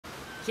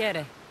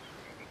Chiere,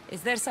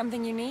 is there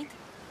something you need?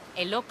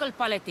 A local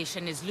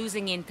politician is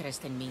losing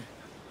interest in me.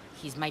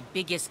 He's my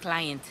biggest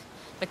client,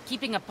 but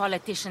keeping a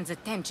politician's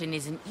attention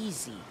isn't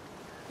easy.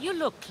 You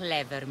look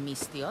clever,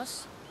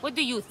 Misthios. What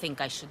do you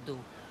think I should do?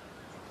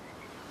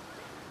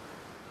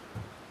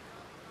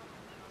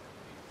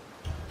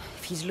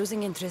 If he's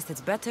losing interest, it's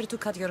better to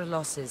cut your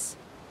losses.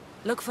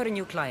 Look for a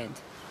new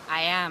client.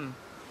 I am.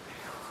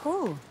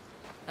 Who?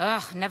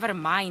 Ugh, never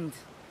mind.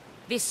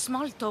 This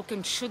small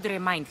token should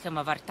remind him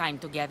of our time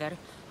together.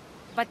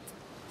 But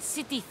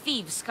city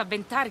thieves have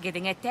been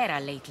targeting Etera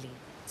lately.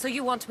 So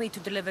you want me to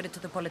deliver it to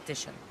the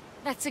politician?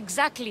 That's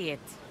exactly it.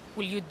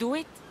 Will you do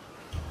it?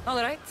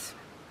 All right,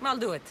 I'll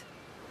do it.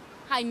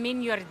 I'm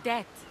in your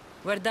debt.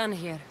 We're done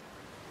here.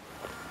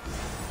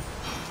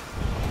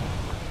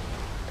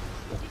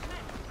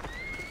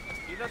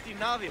 Είδα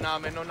την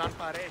άδυναμενον αν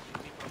παρέχει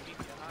την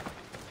προμήθεια άδεια.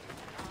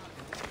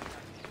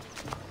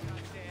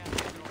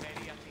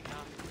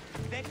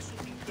 Δέξου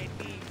την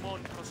καινή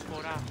ημών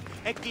προσφορά.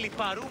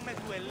 Εκλιπαρούμε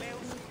του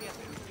ελέους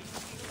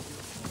διαπερπλήσης.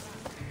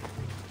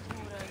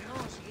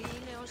 Ουρανός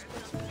γήινεος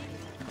περσπλήρης.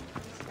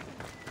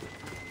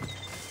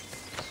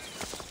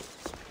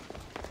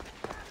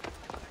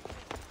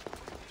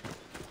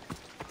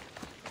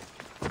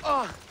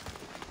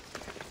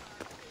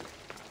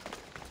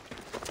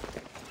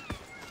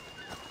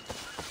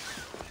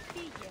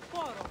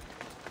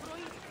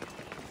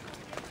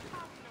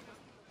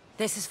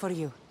 This is for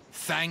you.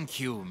 Thank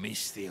you,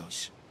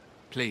 Misthios.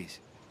 Please,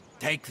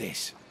 take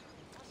this.